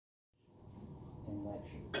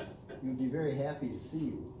you'd be very happy to see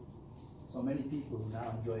you. So many people who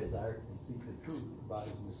now enjoy his art and seek the truth about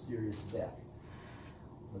his mysterious death.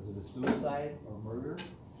 Was it a suicide or murder?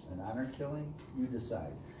 An honor killing? You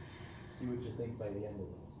decide. See what you think by the end of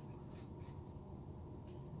this.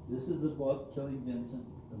 This is the book, Killing Vincent,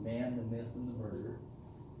 The Man, the Myth, and the Murder.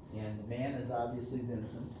 And the man is obviously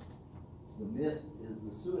Vincent. The myth is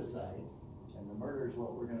the suicide, and the murder is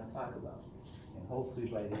what we're going to talk about. And hopefully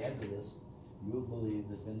by the end of this, you'll believe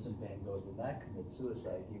that Vincent Van Gogh did not commit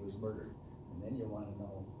suicide, he was murdered. And then you'll want to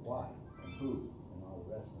know why, and who, and all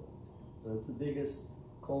the rest of it. So it's the biggest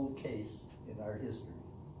cold case in art history.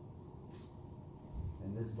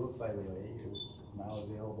 And this book, by the way, is now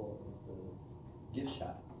available at the gift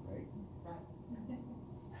shop, right? Right.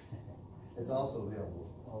 It's also available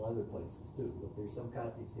all other places too, but there's some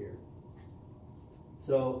copies here.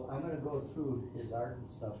 So I'm going to go through his art and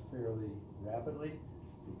stuff fairly rapidly,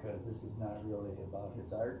 because this is not really about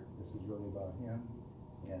his art. This is really about him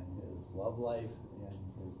and his love life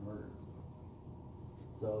and his murder.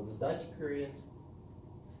 So the Dutch period,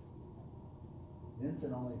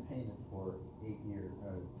 Vincent only painted for 8 years,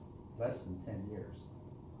 or less than 10 years,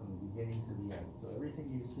 from the beginning to the end. So everything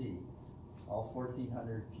you see, all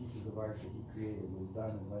 1,400 pieces of art that he created, was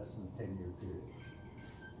done in less than a 10-year period.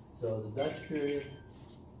 So the Dutch period,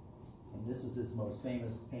 and this is his most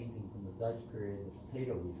famous painting from the Dutch period, the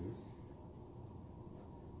Potato Eaters.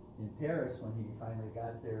 In Paris, when he finally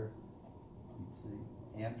got there, you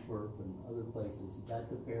see Antwerp and other places, he got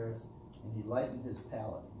to Paris and he lightened his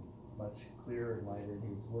palette, much clearer and lighter, and he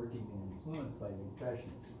was working and influenced by the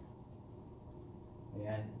Impressionists.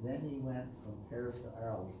 And then he went from Paris to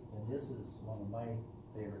Arles, and this is one of my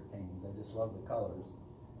favorite paintings. I just love the colors.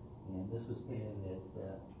 And this was painted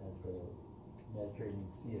at the Mediterranean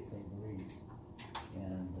Sea at St. Mary's.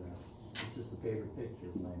 And it's just a favorite picture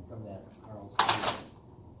of mine from that Arles period.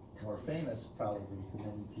 More famous, probably to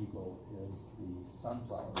many people, is the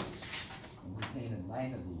sunflowers. And he painted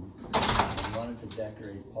 9 of these. And he wanted to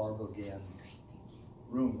decorate Paul Gauguin's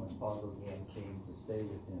room when Paul Gauguin came to stay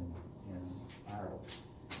with him in Arles.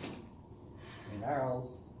 In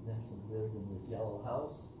Arles, Vincent lived in this yellow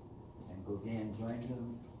house, and Gauguin joined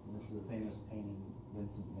him. And this is a famous painting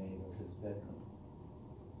Vincent made of his bedroom.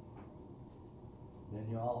 Then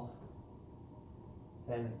you all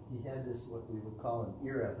had, he had this, what we would call an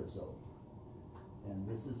ear episode. And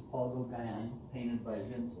this is Paul Gauguin, painted by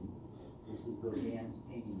Vincent. This is Gauguin's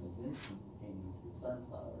painting of Vincent, painting the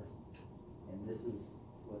sunflowers. And this is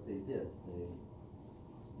what they did. They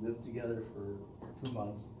lived together for 2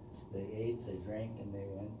 months. They ate, they drank, and they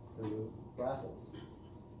went to brothels.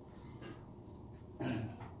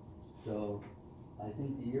 So I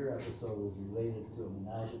think the ear episode was related to a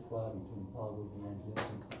menage a trois between Paul Gauguin and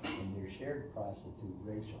Vincent and their shared prostitute,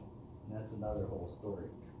 Rachel. And that's another whole story.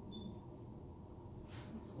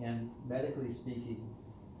 And medically speaking,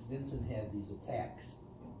 Vincent had these attacks,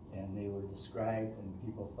 and they were described, and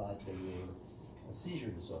people thought they were a seizure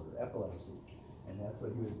disorder, epilepsy. And that's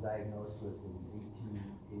what he was diagnosed with in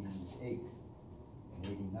 1888 and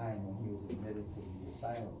 89 when he was admitted to the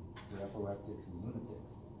asylum for epileptics and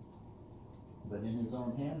lunatics. But in his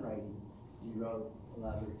own handwriting, he wrote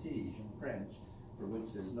La Vertige in French, for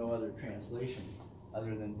which there's no other translation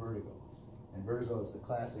other than vertigo. And vertigo is the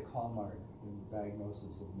classic hallmark in the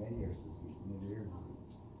diagnosis of Meniere's disease, Meniere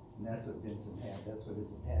disease. And that's what Vincent had, that's what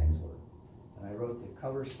his attacks were. And I wrote the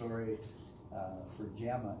cover story for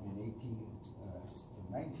JAMA in 1990,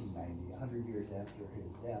 100 years after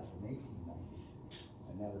his death in 1890.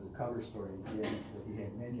 And that was a cover story again, that he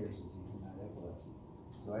had Meniere's disease and not epilepsy.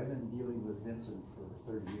 So I've been dealing with Vincent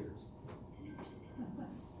for 30 years.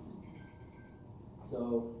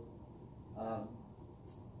 So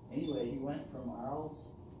anyway, he went from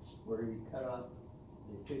Arles, where he cut up,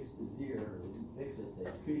 they fixed his ear, or they didn't fix it,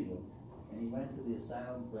 they treated him, and he went to the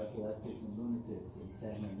asylum for epileptics and lunatics in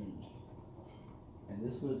Saint-Denis. And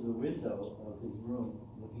this was the window of his room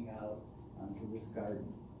looking out onto this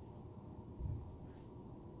garden.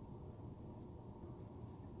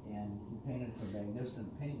 And he painted some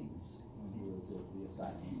magnificent paintings when he was at the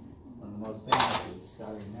asylum. One of the most famous is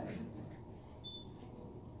Starry Night.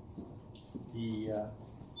 He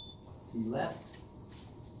left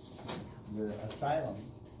the asylum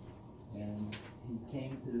and he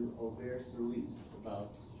came to Auvers-sur-Oise,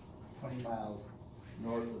 about 20 miles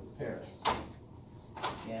north of Paris.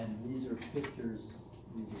 And these are pictures,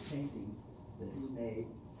 these are paintings that he made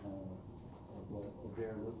of what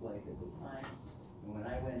Auvers looked like at the time. And when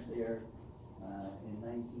I went there in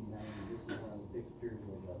 1990, this is one of the pictures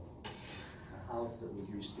of a house that was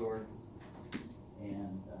restored.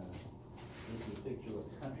 And this is a picture of what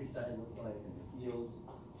the countryside looked like and the fields.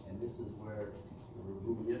 And this is where the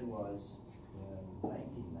Revue Inn was in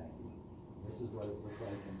 1990. This is what it looked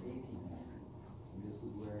like in 1890. And this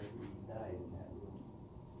is where he died in that room.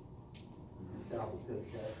 You can tell because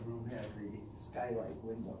that room had the skylight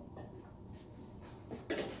window.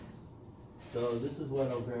 So this is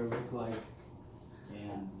what Arenberg looked like,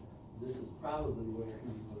 and this is probably where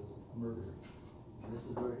he was murdered. And this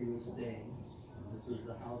is where he was staying. And this was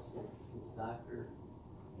the house of his doctor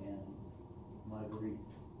and Marguerite,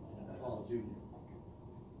 Paul Jr. And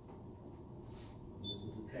this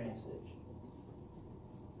is the train station.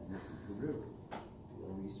 And this is the river,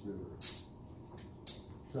 the East River.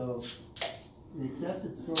 So the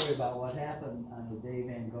accepted story about what happened on the day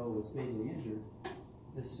Van Gogh was fatally injured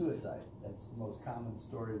is suicide. That's the most common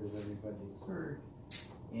story that everybody's heard.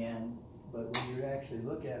 But when you actually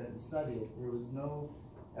look at it and study it, there was no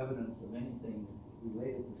evidence of anything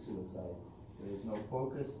related to suicide. There was no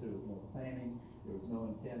focus, there was no planning, there was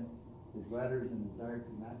no intent. His letters and his art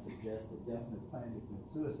do not suggest a definite plan to commit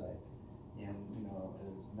suicide. And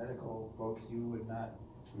as medical folks, you would not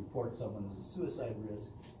report someone as a suicide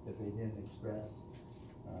risk if they didn't express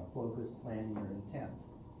focus, planning, or intent,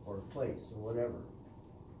 or place, or whatever.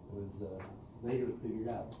 It was later figured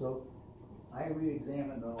out. So I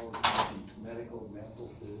re-examined all of these medical,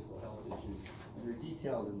 mental, physical health issues, and they're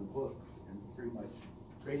detailed in the book in pretty much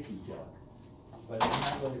great detail. But I'm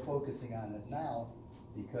not really focusing on it now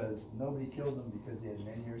because nobody killed him because he had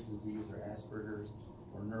Meniere's disease or Asperger's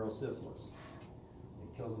or neurosyphilis.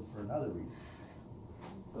 They killed him for another reason.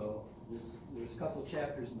 So there's a couple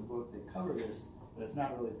chapters in the book that cover this, but it's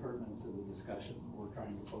not really pertinent to the discussion we're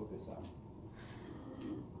trying to focus on.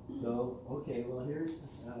 So, okay, well here's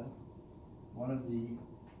one of the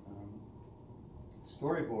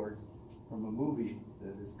storyboards from a movie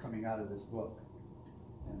that is coming out of this book.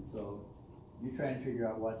 And so you try and figure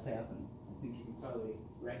out what's happening. I think you probably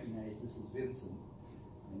recognize this is Vincent.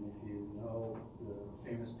 And if you know the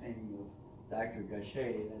famous painting of Dr.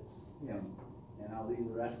 Gachet, that's him. And I'll leave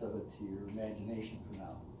the rest of it to your imagination for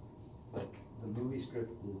now. But the movie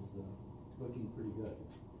script is looking pretty good.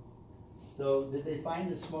 So did they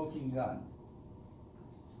find a smoking gun?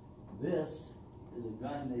 This is a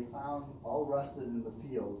gun they found all rusted in the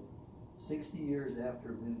field 60 years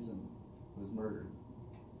after Vincent was murdered.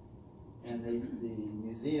 And the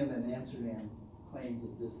museum in Amsterdam claims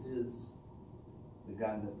that this is the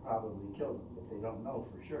gun that probably killed him, but they don't know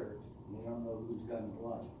for sure. And they don't know whose gun it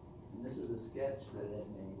was. And this is a sketch that Ed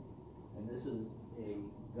made. And this is a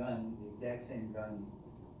gun, the exact same gun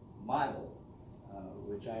model,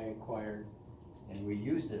 which I acquired, and we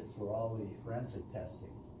used it for all the forensic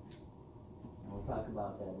testing. And we'll talk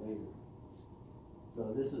about that later.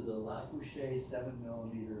 So this is a La Fouché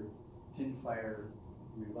 7mm pinfire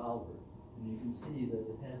revolver. And you can see that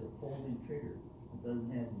it has a folding trigger. It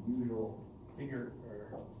doesn't have the usual trigger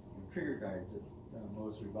guards that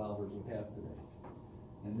most revolvers would have today.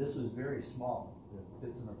 And this was very small. It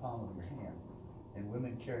fits in the palm of your hand. And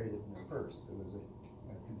women carried it in their purse. It was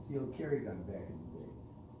a concealed carry gun back in the day.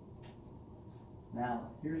 Now,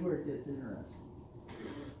 here's where it gets interesting.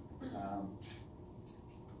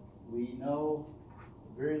 We know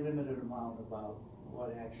a very limited amount about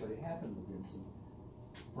what actually happened to Vincent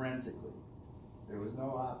forensically. There was no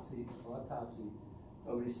autopsy.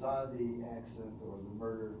 Nobody saw the accident or the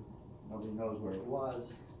murder. Nobody knows where it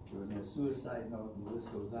was. There was no suicide note, and the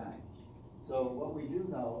list goes on. So what we do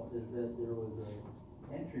know is that there was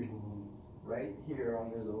an entry wound right here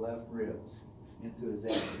under the left ribs into his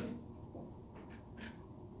abdomen.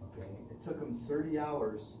 Okay, it took him 30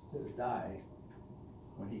 hours to die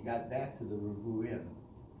when he got back to the Revue Inn.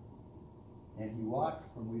 And he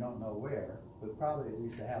walked from we don't know where, but probably at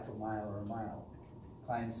least a half a mile or a mile.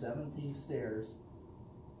 Climbed 17 stairs,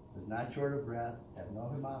 was not short of breath, had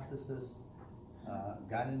no hemoptysis,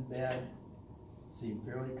 got in bed, seemed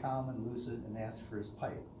fairly calm and lucid, and asked for his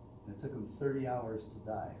pipe. And it took him 30 hours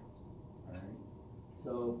to die. All right.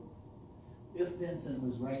 So if Vincent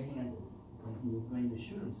was right-handed and he was going to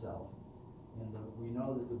shoot himself, and we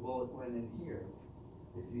know that the bullet went in here,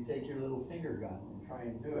 if you take your little finger gun and try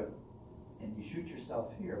and do it, and you shoot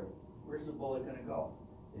yourself here, where's the bullet going to go?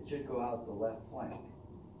 It should go out the left flank.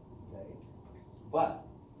 Okay. But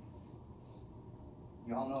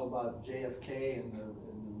you all know about JFK and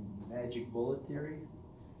the magic bullet theory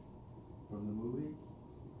from the movie,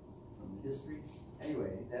 from the histories.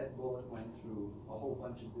 Anyway, that bullet went through a whole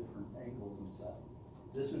bunch of different angles and stuff.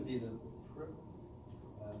 This would be the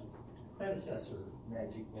predecessor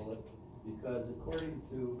magic bullet, because according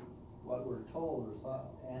to what we're told or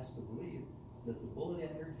asked to believe, that the bullet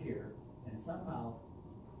entered here and somehow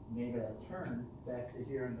made a turn back to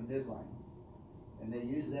here in the midline. And they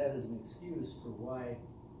use that as an excuse for why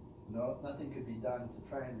nothing could be done to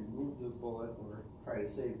try and remove the bullet or try to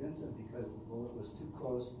save Vincent, because the bullet was too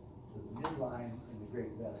close to the midline in the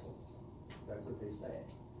great vessels. That's what they say.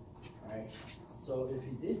 All right. So if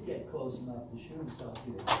he did get close enough to shoot himself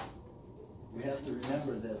here, we have to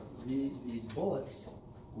remember that these bullets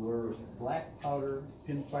were black powder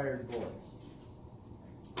pin-fired bullets.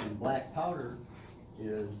 And black powder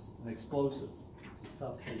is an explosive. It's the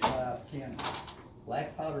stuff they shot off cannons.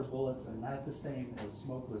 Black powder bullets are not the same as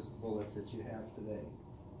smokeless bullets that you have today.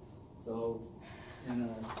 So in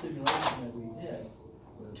a simulation that we did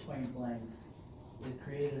with a point blank, it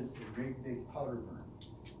created a great big powder burn.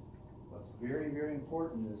 What's very, very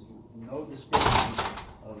important is no description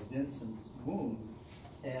of Vincent's wound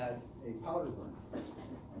had a powder burn.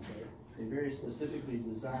 Okay? They very specifically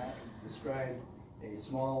described a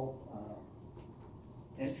small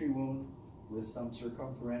entry wound with some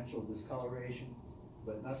circumferential discoloration,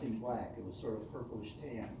 but nothing black. It was sort of purplish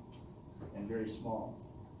tan and very small.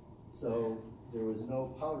 So there was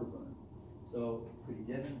no powder burn. So could he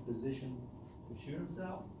get in a position to shoot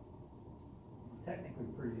himself? Technically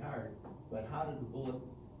pretty hard, but how did the bullet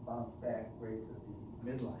bounce back right to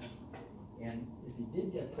the midline? And if he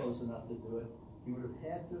did get close enough to do it, he would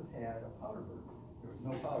have had to have had a powder burn. There was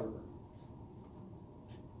no powder burn.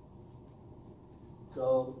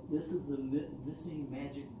 So this is the missing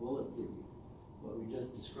magic bullet theory, what we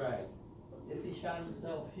just described. If he shot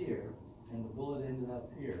himself here and the bullet ended up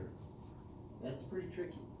here, that's pretty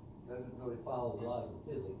tricky. Doesn't really follow the laws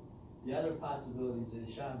of physics. The other possibility is that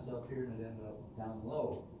he shot himself here and it ended up down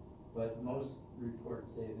low, but most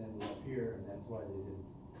reports say it ended up here, and that's why they didn't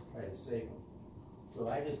try to save him. So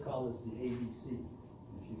I just call this the ABC.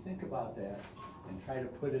 If you think about that and try to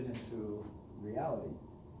put it into reality,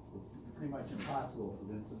 it's pretty much impossible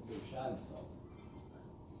for Vincent to have shot himself.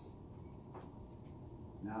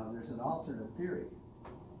 Now there's an alternate theory,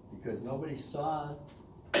 because nobody saw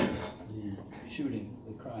the shooting,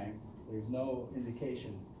 the crime. There's no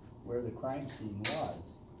indication where the crime scene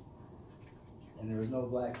was, and there was no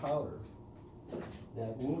black powder.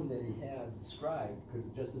 That wound that he had described could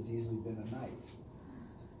have just as easily been a knife.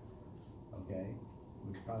 Okay?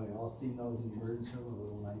 We've probably all seen those in the emergency room, a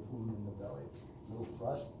little knife wound in the belly, a little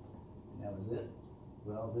thrust, and that was it.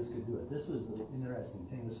 Well, this could do it. This was an interesting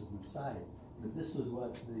thing. This is an aside, but this was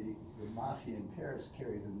what the mafia in Paris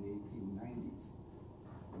carried in the 1890s.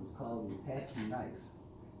 It was called the Apache knife,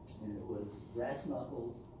 and it was brass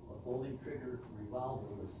knuckles, a folding trigger revolver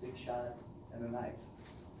with 6 shots, and a knife.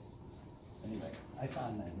 Anyway, I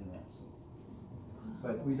found that interesting.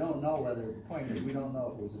 But we don't know whether, the point is, we don't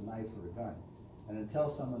know if it was a knife or a gun. And until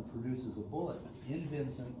someone produces a bullet in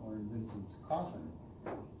Vincent or in Vincent's coffin,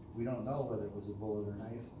 we don't know whether it was a bullet or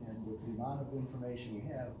knife. And with the amount of information we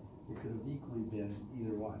have, it could have equally been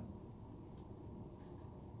either one.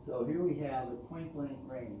 So here we have at point blank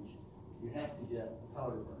range, you have to get a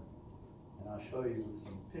powder burn. And I'll show you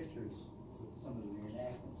some pictures with some of the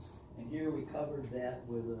reenactments. And here we covered that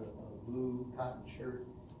with a blue cotton shirt.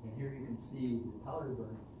 And here you can see the powder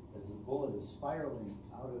burn as the bullet is spiraling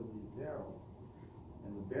out of the barrel.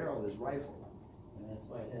 And the barrel is rifled. And that's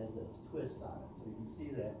why it has those twists on it. So you can see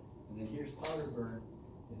that. And then here's powder burn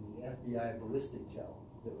in the FBI ballistic gel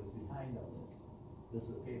that was behind all this. This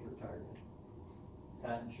is a paper target,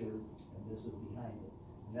 cotton shirt, and this was behind it.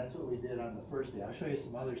 And that's what we did on the first day. I'll show you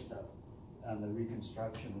some other stuff on the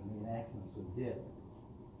reconstruction and reenactments we did.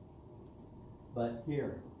 But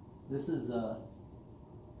here, this is the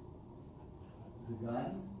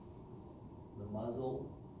gun, the muzzle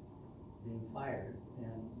being fired,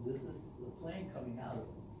 and this is the flame coming out of it.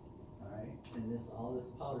 All right, and all this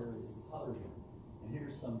powder is the powder burn. And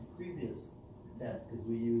here's some previous tests, because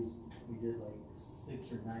we did like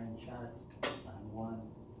 6 or 9 shots on one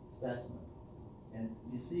specimen, and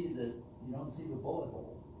you see that you don't see the bullet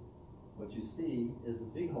hole. What you see is the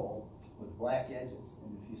big hole with black edges.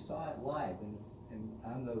 And if you saw it live, and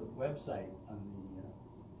on the website,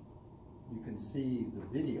 you can see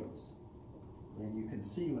the videos, and you can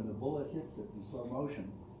see when the bullet hits it in slow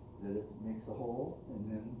motion that it makes a hole,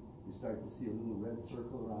 and then you start to see a little red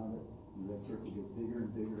circle around it, and the red circle gets bigger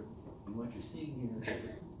and bigger. And what you're seeing here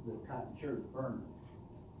is the cotton shirt is burned.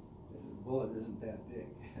 The bullet isn't that big.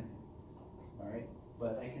 All right?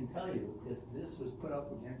 But I can tell you, if this was put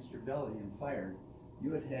up against your belly and fired, you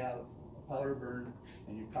would have a powder burn,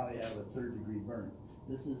 and you'd probably have a 3rd-degree burn.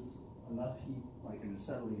 This is enough heat like an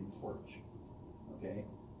acetylene torch. Okay?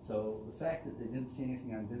 So the fact that they didn't see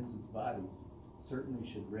anything on Vincent's body certainly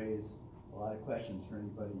should raise a lot of questions for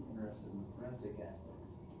anybody interested in the forensic aspects.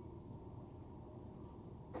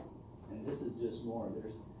 And this is just more.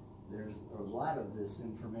 there's a lot of this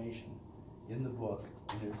information in the book,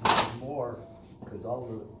 and there's even more because all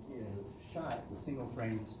the shots, the single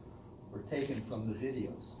frames, were taken from the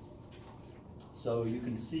videos. So you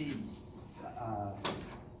can see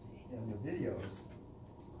in the videos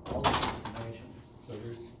all this information. So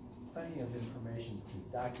there's plenty of information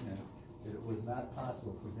to document that it was not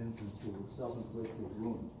possible for Vincent to self-inflict his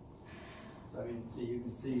wound. So I mean, see, you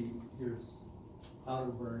can see here's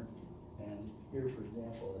powder burns, and here, for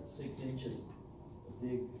example, at 6 inches, a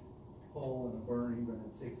big hole and a burn even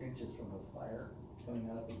at 6 inches from a fire coming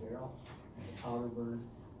out of the barrel, and the powder burns.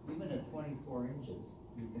 Even at 24 inches,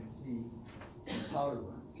 you can see the powder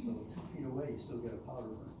burn. So 2 feet away, you still get a powder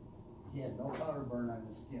burn. He had no powder burn on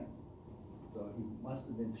his skin. So he must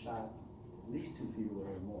have been shot at least 2 feet away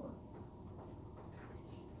or more.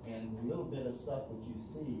 And the little bit of stuff that you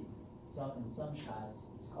see in some shots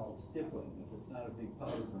is called stippling. If it's not a big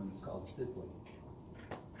powder burn, it's called stippling.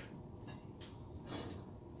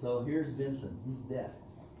 So here's Vincent. He's dead.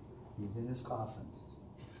 He's in his coffin.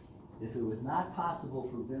 If it was not possible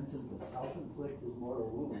for Vincent to self-inflict his mortal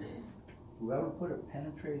wound, whoever put a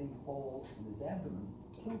penetrating hole in his abdomen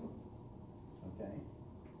killed him. Okay?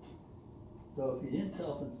 So if he didn't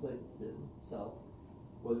self-inflict himself,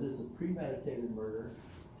 was this a premeditated murder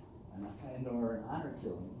and or an honor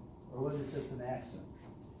killing, or was it just an accident?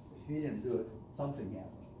 If he didn't do it, something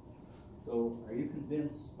happened. So are you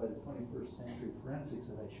convinced by the 21st century forensics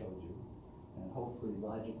that I showed you, and hopefully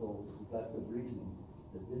logical, deductive reasoning,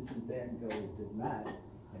 that Vincent Van Gogh did not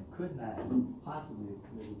and could not possibly have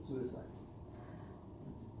committed suicide?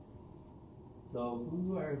 So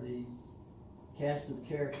who are the cast of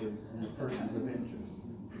characters and the persons of interest?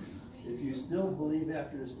 If you still believe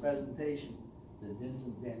after this presentation that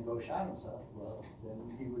Vincent Van Gogh shot himself, well,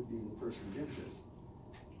 then he would be the person of interest.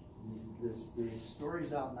 There's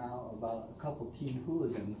stories out now about a couple teen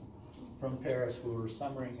hooligans from Paris who were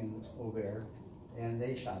summering in Aubert, and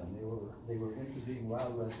they shot him. They were into being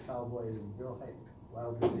Wild West cowboys and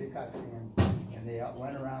Wild Bill Hickok fans, and they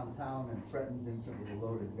went around town and threatened Vincent with a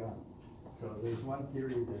loaded gun. So there's one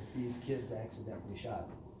theory that these kids accidentally shot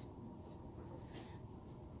him.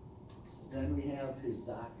 Then we have his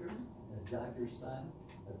doctor's son,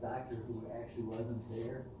 a doctor who actually wasn't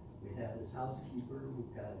there. We have his housekeeper who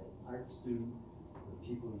got an art student, the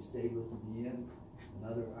people who stayed with him in,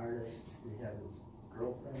 another artist. We have his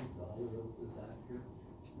girlfriend, the daughter of this doctor.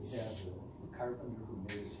 We have the carpenter who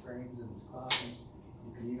made his frames in his coffin.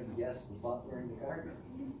 You can even guess the butler and the gardener.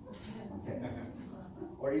 Okay.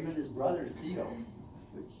 Or even his brother Theo,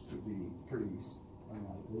 which would be pretty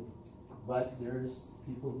unlikely. But there's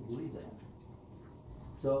people who believe that.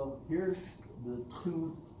 So here's the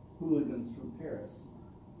 2 hooligans from Paris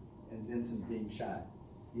and Vincent being shot,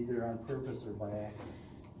 either on purpose or by accident.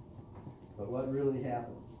 But what really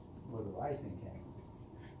happened? What do I think happened?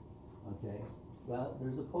 Okay, well,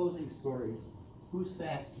 there's opposing stories. Whose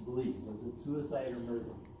facts to believe? Was it suicide or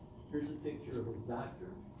murder? Here's a picture of his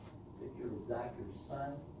doctor, a picture of his doctor's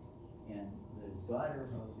son, and his daughter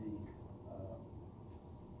of the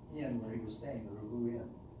inn where he was staying, the Revue Inn.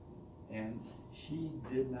 And she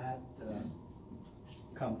did not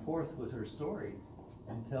come forth with her story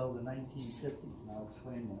until the 1950s, and I'll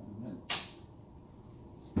explain that in a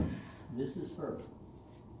minute. This is her,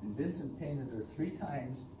 and Vincent painted her 3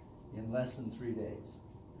 times in less than 3 days.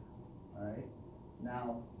 All right.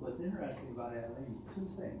 Now, what's interesting about Adeline is 2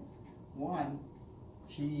 things. One,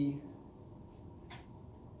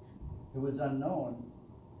 it was unknown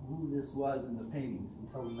who this was in the paintings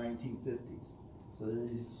until the 1950s. So there's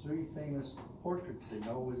these 3 famous portraits they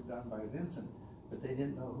know was done by Vincent, but they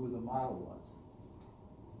didn't know who the model was.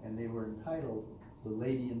 And they were entitled The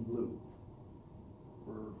Lady in Blue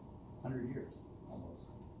for 100 years, almost.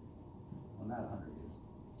 Well, not 100 years,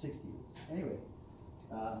 60 years. Anyway,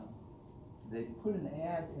 they put an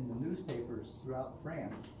ad in the newspapers throughout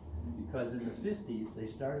France because in the 50s they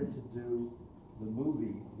started to do the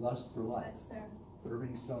movie Lust for Life. Yes, sir.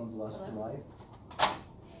 Irving Stone's Lust for Life.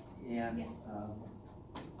 And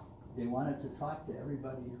they wanted to talk to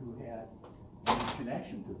everybody who had any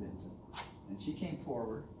connection to Vincent. And she came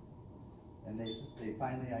forward, and they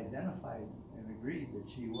finally identified and agreed that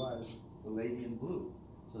she was the Lady in Blue.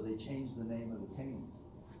 So they changed the name of the paintings.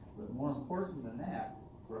 But more important than that,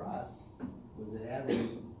 for us, was that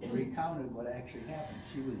Adeline recounted what actually happened.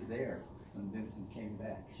 She was there when Vincent came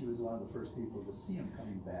back. She was one of the first people to see him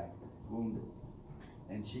coming back, wounded.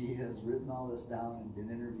 And she has written all this down and been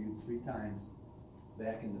interviewed 3 times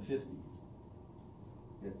back in the 50s.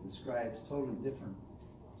 It describes totally different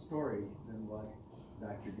story than what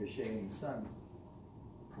Dr. Gachet and his son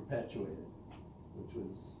perpetuated, which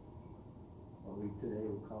was what we today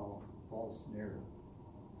would call false narrative,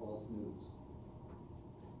 false news.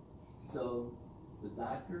 So the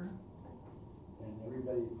doctor, and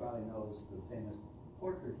everybody probably knows the famous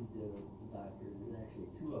portrait he did of the doctor. There's actually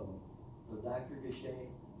two of them. So Dr. Gachet,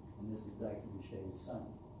 and this is Dr. Gachet's son.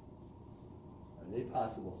 Are they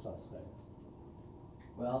possible suspects?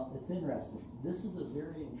 Well, it's interesting. This is a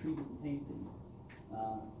very intriguing painting.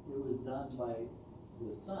 It was done by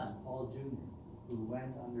the son, Paul Jr., who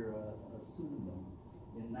went under a pseudonym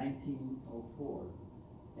in 1904.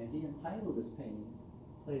 And he entitled this painting,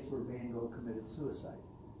 Place Where Van Gogh Committed Suicide.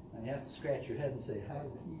 And you have to scratch your head and say, how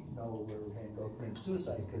did he know where Van Gogh committed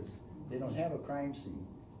suicide? Because they don't have a crime scene.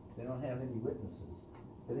 They don't have any witnesses.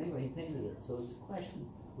 But anyway, he painted it. So it's a question,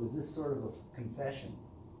 was this sort of a confession?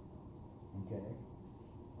 Okay.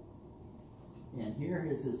 And here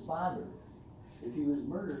is his father. If he was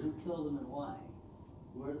murdered, who killed him and why?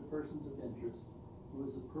 Who are the persons of interest? Who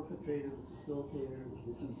was the perpetrator, the facilitator,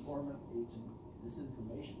 the disinformation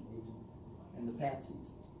agent, and the patsies?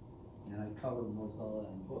 And I covered most all that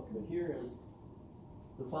in the book. But here is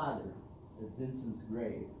the father at Vincent's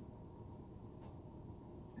grave.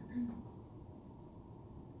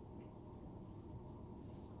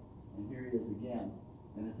 And here he is again.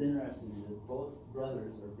 And it's interesting that both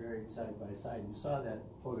brothers are buried side by side. You saw that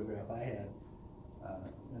photograph I had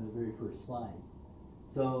in the very first slides.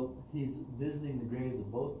 So he's visiting the graves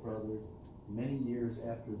of both brothers many years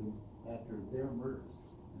after their murders.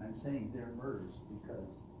 And I'm saying their murders because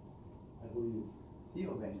I believe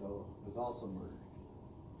Theo Van Gogh was also murdered.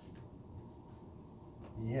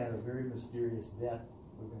 He had a very mysterious death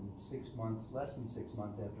within 6 months, less than 6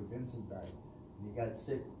 months after Vincent died. And he got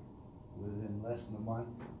sick within less than a month,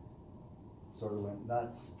 sort of went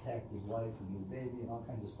nuts, attacked his wife and new baby and all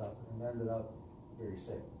kinds of stuff, and ended up very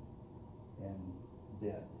sick and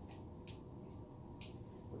dead.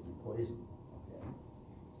 Was he poisoned? Okay.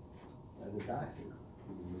 By the doctor,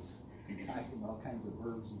 who was concocting all kinds of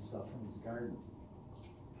herbs and stuff from his garden.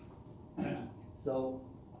 So,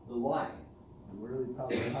 the why. We really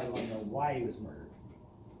probably want to know why he was murdered.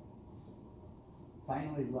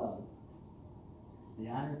 Finally, love. The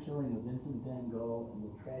honor killing of Vincent Van Gogh and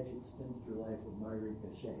the tragic spinster life of Marguerite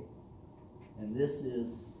Gachet. And this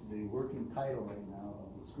is the working title right now of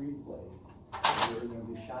the screenplay. We're going to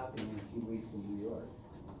be shopping in a few weeks in New York.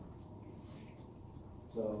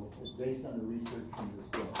 So it's based on the research from this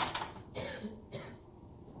book.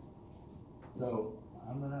 So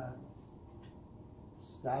I'm going to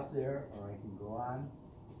stop there, or I can go on.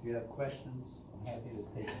 If you have questions, I'm happy to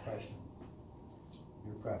take a question.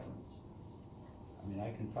 Your preference. I mean,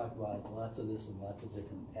 I can talk about lots of this and lots of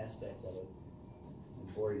different aspects of it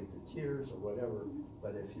and bore you to tears or whatever,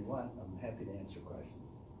 but if you want, I'm happy to answer questions.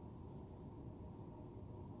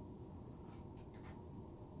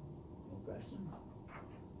 No question?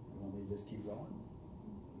 You want me to just keep going?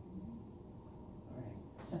 All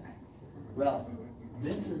right. Well,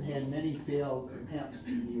 Vincent had many failed attempts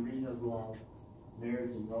in the arena of love,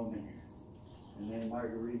 marriage, and romance. And then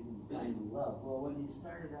Marguerite and finding love. Well, when he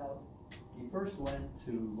started out, he first went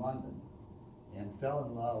to London and fell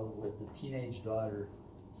in love with the teenage daughter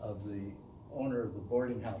of the owner of the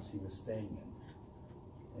boarding house he was staying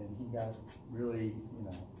in. And he got really, you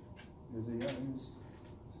know, he was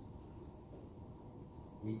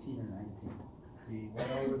 18 or 19. He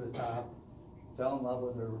went over the top, fell in love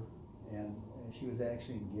with her, and she was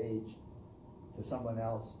actually engaged to someone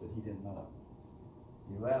else, but he didn't know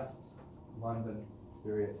it. He left London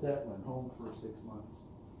very upset, went home for 6 months.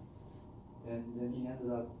 And then he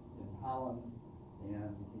ended up in Holland,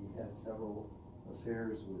 and he had several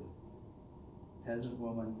affairs with a peasant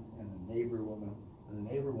woman and a neighbor woman. And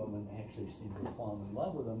the neighbor woman actually seemed to have fallen in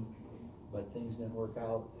love with him, but things didn't work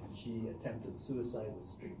out, and she attempted suicide with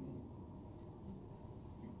strychnine.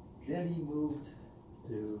 Then he moved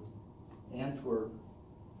to Antwerp,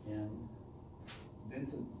 and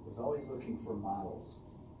Vincent was always looking for models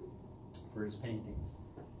for his paintings.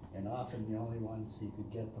 And often the only ones he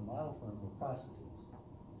could get to model for him were prostitutes.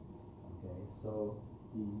 Okay, so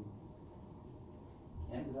he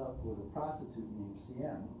ended up with a prostitute named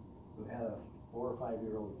CM who had a 4 or 5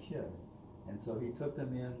 year old kid. And so he took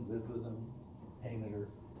them in, lived with them, painted her.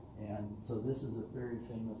 And so this is a very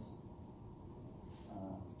famous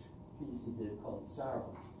piece he did called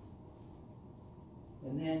Sorrow.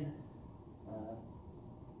 And then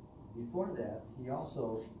before that, he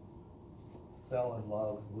also fell in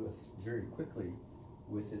love very quickly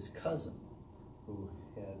with his cousin, who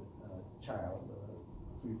had a child,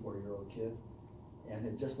 a 3 or 4 year old kid, and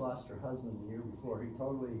had just lost her husband the year before. He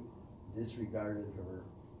totally disregarded her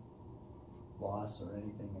loss or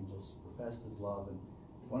anything and just professed his love. And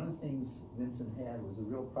one of the things Vincent had was a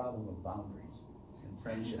real problem of boundaries and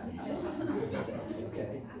friendship and stuff.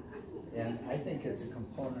 Okay? And I think it's a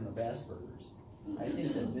component of Asperger's. I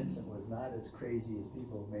think that Vincent was not as crazy as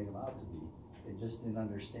people made him out to be. They just didn't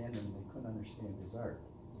understand him, they couldn't understand his art.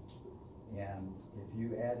 And if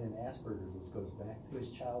you add in Asperger's, which goes back to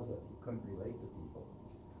his childhood, he couldn't relate to people.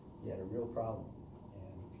 He had a real problem.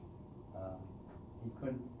 And he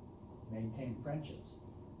couldn't maintain friendships.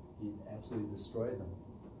 He absolutely destroyed them,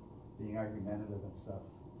 being argumentative and stuff,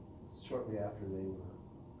 shortly after they were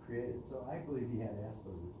created. So I believe he had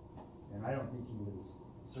Asperger's. And I don't think he was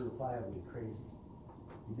certifiably crazy.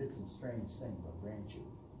 He did some strange things, I'll grant you,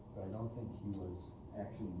 but I don't think he was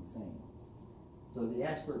actually insane. So the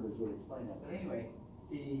Asperger's would explain that. But anyway,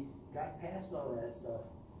 he got past all that stuff.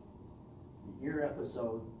 The ear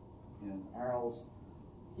episode in Arles,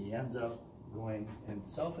 he ends up going and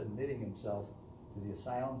self-admitting himself to the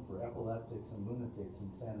Asylum for Epileptics and Lunatics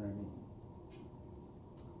in San Remi.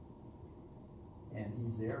 And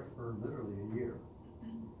he's there for literally a year.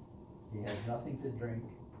 He has nothing to drink,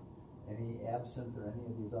 any absinthe or any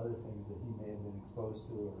of these other things that he may have been exposed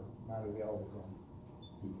to or not available to him.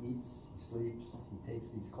 He eats, he sleeps, he takes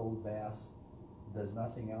these cold baths, does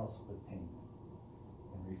nothing else but paint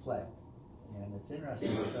and reflect. And it's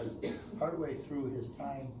interesting because partway through his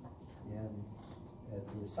time at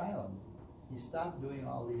the asylum, he stopped doing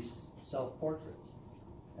all these self-portraits.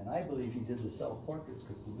 And I believe he did the self-portraits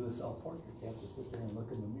because to do a self-portrait, you have to sit there and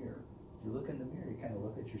look in the mirror. If you look in the mirror, you kind of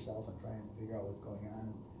look at yourself and try and figure out what's going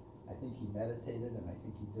on. I think he meditated, and I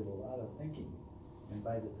think he did a lot of thinking. And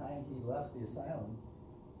by the time he left the asylum,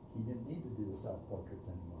 he didn't need to do the self-portraits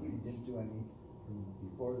anymore. He didn't do any from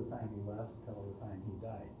before the time he left till the time he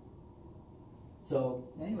died. So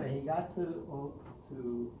anyway, he got to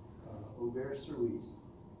Auvers-sur-Oise,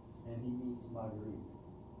 and he meets Marguerite.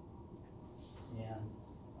 And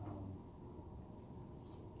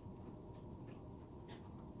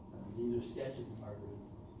these are sketches of Marguerite.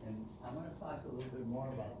 And I'm going to talk a little bit more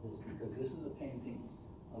about this because this is a painting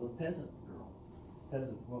of a peasant girl,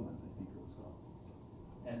 peasant woman, I think it was called.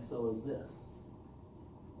 And so is this.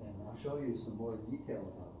 And I'll show you some more detail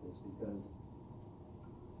about this because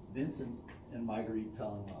Vincent and Marguerite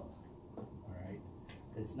fell in love. All right.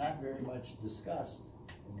 It's not very much discussed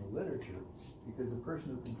in the literature because the person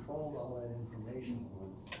who controlled all that information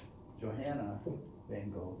was Johanna Van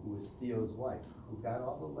Gogh, who was Theo's wife, who got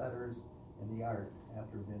all the letters and the art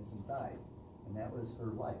after Vincent died. And that was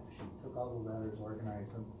her life. She took all the letters,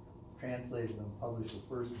 organized them, translated them, published the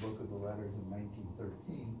first book of the letters in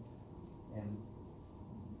 1913, and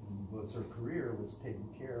was her career was taking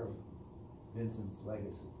care of Vincent's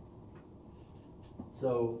legacy.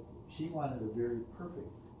 So she wanted a very perfect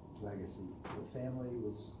legacy. The family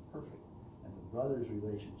was perfect, and the brothers'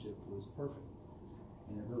 relationship was perfect,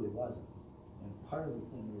 and it really wasn't. And part of the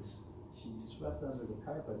thing is she swept under the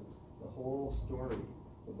carpet the whole story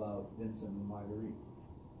about Vincent and Marguerite.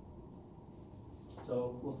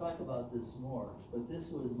 So we'll talk about this more, but this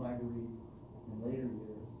was Marguerite in later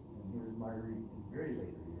years, and here's Marguerite in very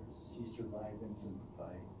later years. She survived Vincent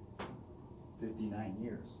by 59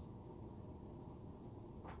 years.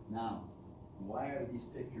 Now, why are these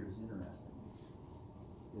pictures interesting?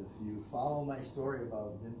 If you follow my story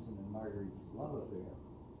about Vincent and Marguerite's love affair,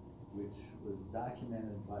 which was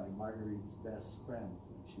documented by Marguerite's best friend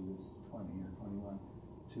when she was 20 or 21,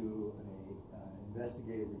 to an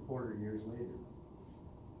investigative reporter years later.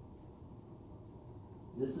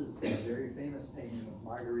 This is a very famous painting of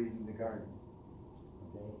Marguerite in the garden.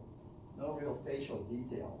 Okay? No real facial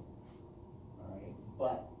detail. All right?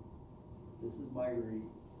 But this is Marguerite,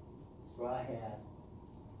 straw hat,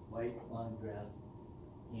 white long dress,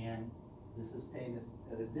 and this is painted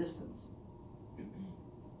at a distance.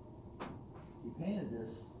 He painted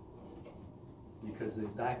this because the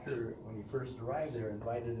doctor, when he first arrived there,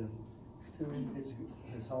 invited him to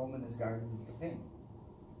his home and his garden to paint.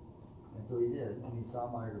 And so he did, and he saw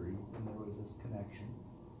Marguerite, and there was this connection.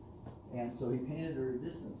 And so he painted her at a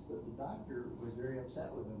distance, but the doctor was very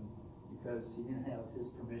upset with him because he didn't have his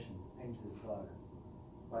permission to paint his daughter.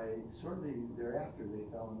 Shortly thereafter, they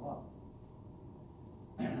fell in love.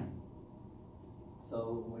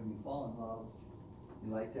 So when you fall in love,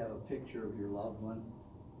 you like to have a picture of your loved one.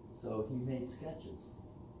 So he made sketches.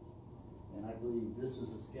 And I believe this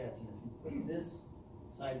was a sketch. And if you put this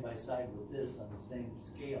side by side with this on the same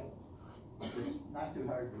scale, it's not too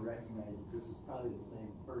hard to recognize that this is probably the same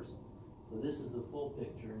person. So this is the full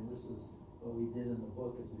picture, and this is what we did in the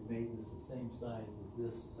book, is we made this the same size as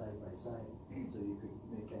this side by side, so you could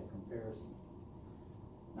make that comparison.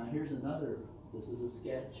 Now here's another, this is a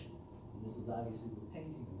sketch, and this is obviously the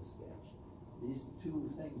painting of a sketch. These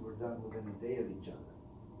two things were done within a day of each other.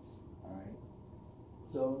 All right.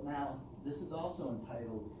 So now, this is also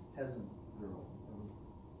entitled Peasant Girl, or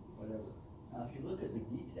whatever. Now, if you look at the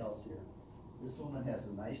details here, this woman has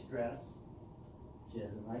a nice dress, she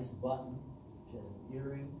has a nice button, she has an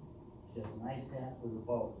earring, she has a nice hat with a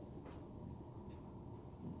bow.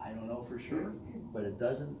 I don't know for sure, but it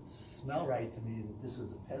doesn't smell right to me that this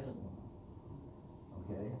was a peasant woman.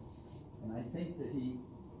 Okay? And I think that he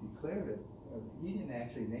declared it, he didn't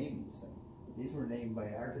actually name these things. These were named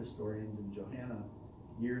by art historians in Johanna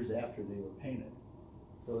years after they were painted.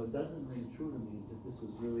 So it doesn't ring true to me that this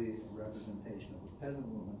was really a representation of a peasant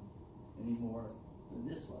woman any more than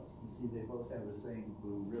this was. You see, they both have the same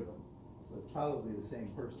blue ribbon. So it's probably the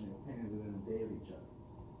same person. They were painted within a day of each other.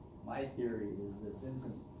 My theory is that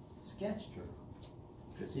Vincent sketched her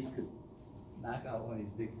because he could knock out one of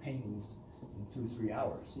these big paintings in 2-3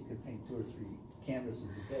 hours. He could paint 2 or 3 canvases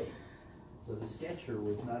a day. So to sketch her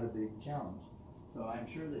was not a big challenge. So I'm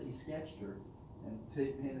sure that he sketched her and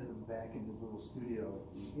painted them back in his little studio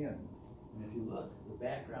at the inn. And if you look, the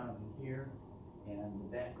background in here and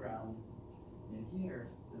the background in here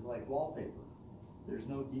is like wallpaper. There's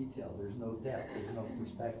no detail, there's no depth, there's no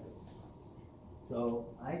perspective. So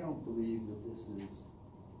I don't believe that this is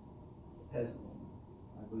a peasant woman.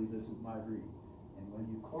 I believe this is Marguerite. And when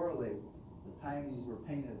you correlate the time these were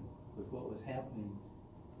painted with what was happening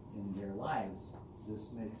in their lives, this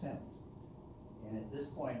makes sense. And at this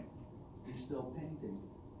point, he's still painting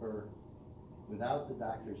her without the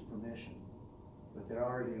doctor's permission, but they're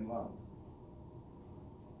already in love.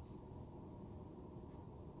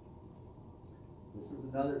 This is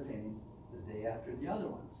another painting the day after the other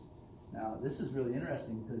ones. Now, this is really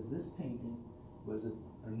interesting because this painting was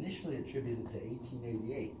initially attributed to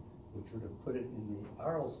 1888, which would have put it in the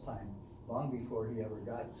Arles time, long before he ever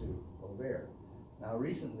got to Aubert. Now,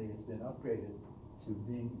 recently, it's been upgraded to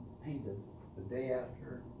being painted the day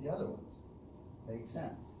after the other ones. Makes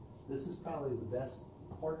sense. This is probably the best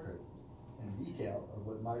portrait in detail of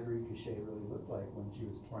what Marguerite Cochet really looked like when she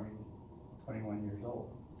was 21 years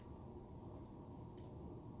old.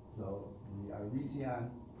 So the Arlesian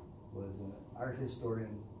was an art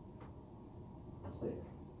historian later.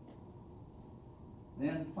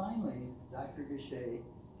 Then finally, Dr. Cochet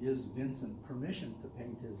gives Vincent permission to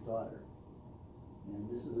paint his daughter. And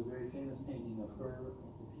this is a very famous painting of her at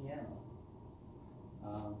the piano.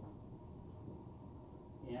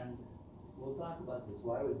 And we'll talk about this.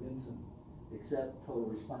 Why would Vincent accept total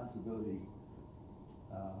responsibility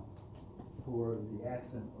for the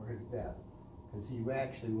accident or his death? Because he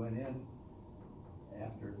actually went in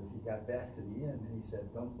after he got back to the inn and he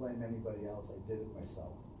said, "Don't blame anybody else, I did it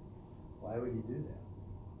myself." Why would he do that?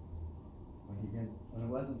 When it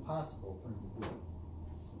wasn't possible for him to do it.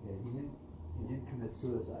 Okay, he didn't commit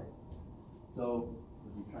suicide. So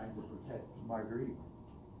was he trying to protect Marguerite?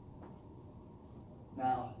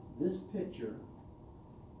 Now, this picture,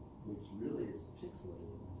 which really is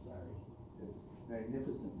pixelated, I'm sorry, it's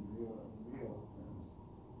magnificent in real terms.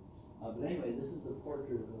 But anyway, this is a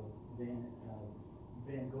portrait of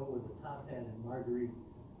Van Gogh with a top hat and Marguerite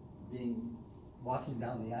walking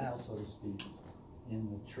down the aisle, so to speak, in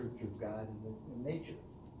the Church of God and in nature.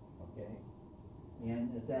 Okay,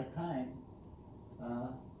 and at that time,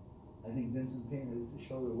 I think Vincent painted it to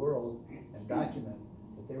show the world and document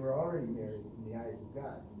that they were already married in the eyes of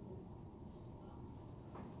God.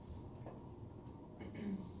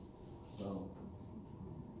 So,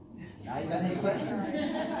 now you got any questions?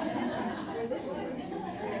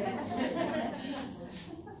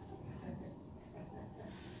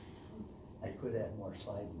 I could add more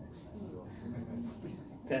slides next time.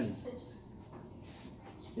 Pens.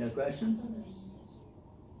 You have a question?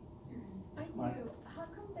 I do. How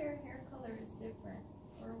come their hair color is different?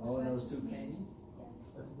 Or was Oh, that those just two me? paintings? Yes.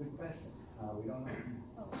 That's a good question. We don't know.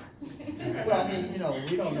 Oh. Well, I mean, we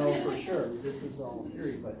don't know for sure. This is all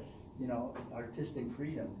theory, but, artistic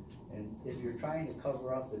freedom. And if you're trying to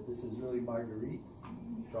cover up that this is really Marguerite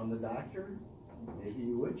from the doctor, maybe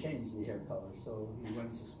you would change the hair color so he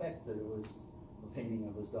wouldn't suspect that it was a painting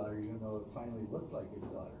of his daughter, even though it finally looked like his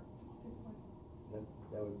daughter. That's a good point.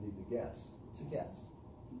 That would be the guess. It's a guess.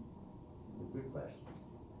 A good question.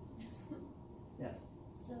 Yes?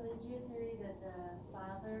 So is your theory that the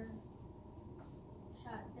father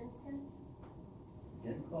shot Vincent?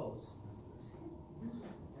 Getting close.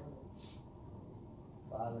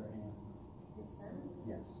 Father and His son?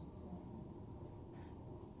 yes.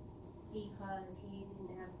 Because he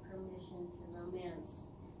didn't have permission to romance.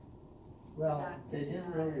 Well, they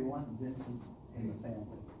didn't really want Vincent in the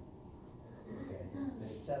family. Okay.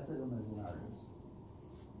 They accepted him as an artist.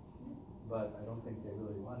 but I don't think they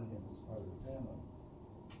really wanted him as part of the family.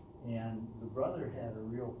 And the brother had a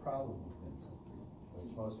real problem with Vincent,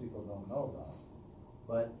 which most people don't know about.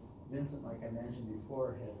 But Vincent, like I mentioned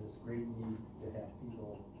before, had this great need to have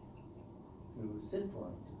people to sit for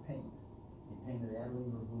him, to paint. He painted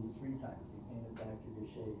Adeline Rebout 3 times. He painted Dr.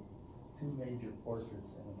 Gachet 2 major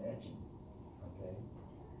portraits and an etching, okay?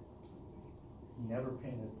 He never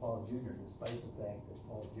painted Paul Jr., despite the fact that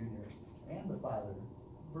Paul Jr. and the father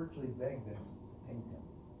virtually begged Vincent to paint him.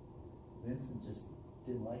 Vincent just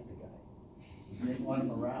didn't like the guy. He didn't want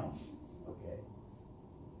him around, okay?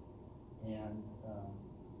 And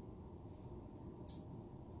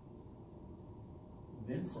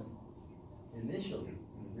Vincent, initially,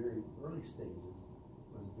 in the very early stages,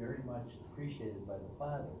 was very much appreciated by the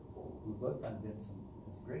father, who looked on Vincent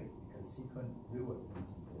as great because he couldn't do what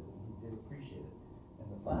Vincent did, and he did appreciate it.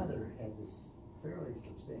 And the father had this fairly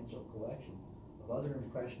substantial collection of other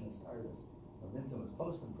Impressionist artists. Now, Vincent was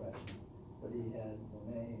post-Impressionist, but he had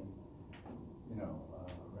Monet and,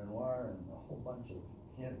 Renoir and a whole bunch of,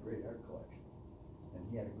 he had a great art collection. And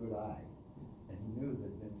he had a good eye. And he knew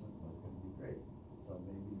that Vincent was going to be great. So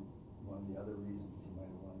maybe one of the other reasons he might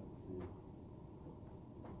have wanted to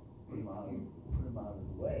put him out of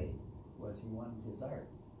the way was he wanted his art,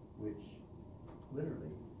 which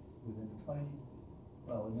literally within an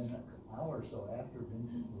hour or so after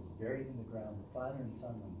Vincent was buried in the ground, the father and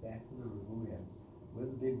son went back to the Rebout Inn with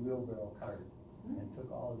a big wheelbarrow cart and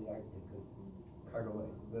took all of the art they could cart away,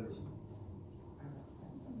 literally.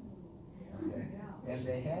 Okay. And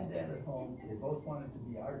they had that at home. They both wanted to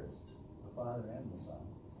be artists, the father and the son.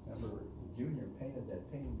 Remember, the junior painted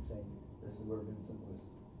that painting saying this is where Vincent was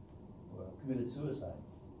committed suicide.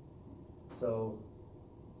 So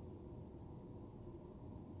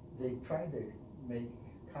they tried to make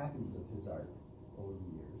copies of his art over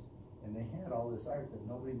the years, and they had all this art that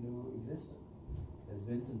nobody knew existed as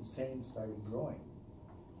Vincent's fame started growing.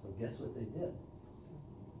 So guess what they did?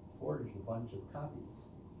 Forged a bunch of copies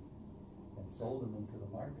and sold them into the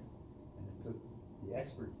market. And it took the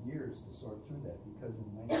experts years to sort through that, because in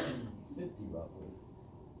 1950 roughly,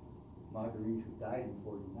 Marguerite, who died in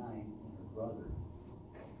 49, and her brother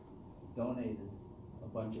donated a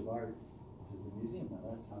bunch of art to the museum. Now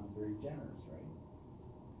that sounds very generous, right?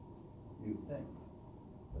 You would think.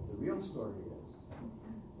 But the real story is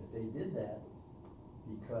that they did that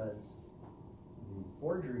because the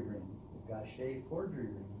forgery ring, the Gachet forgery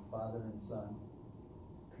ring, father and son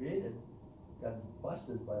created, got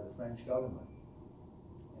busted by the French government.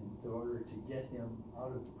 And in order to get him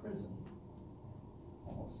out of prison,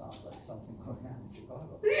 almost sounds like something going on in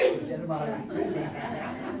Chicago, to get him out of prison,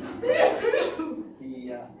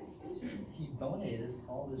 he donated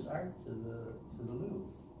all this art to the Louvre.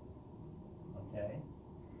 Okay?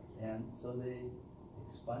 And so they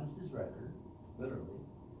expunged his record, literally,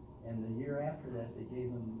 and the year after that they gave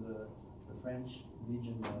him the French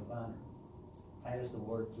Legion of Honor, highest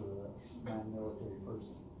award to a non-military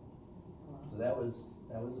person. So that was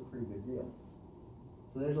a pretty good deal.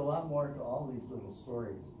 So there's a lot more to all these little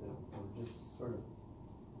stories that were just sort of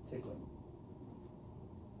tickling.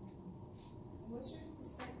 What's your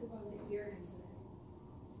perspective on the ear incident?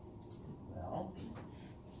 Well,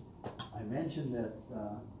 I mentioned that,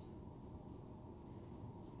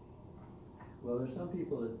 there's some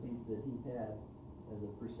people that think that he had, as a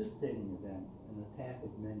precipitating event, an attack of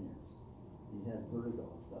Meniere's. He had vertigo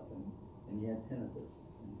and stuff, and he had tinnitus,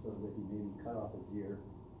 and so that he maybe cut off his ear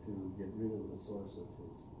to get rid of the source of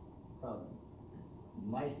his problem.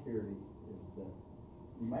 My theory is that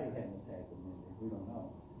he might have had an attack of Meniere, we don't know,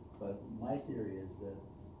 but my theory is that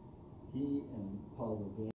he and Paul Gauguin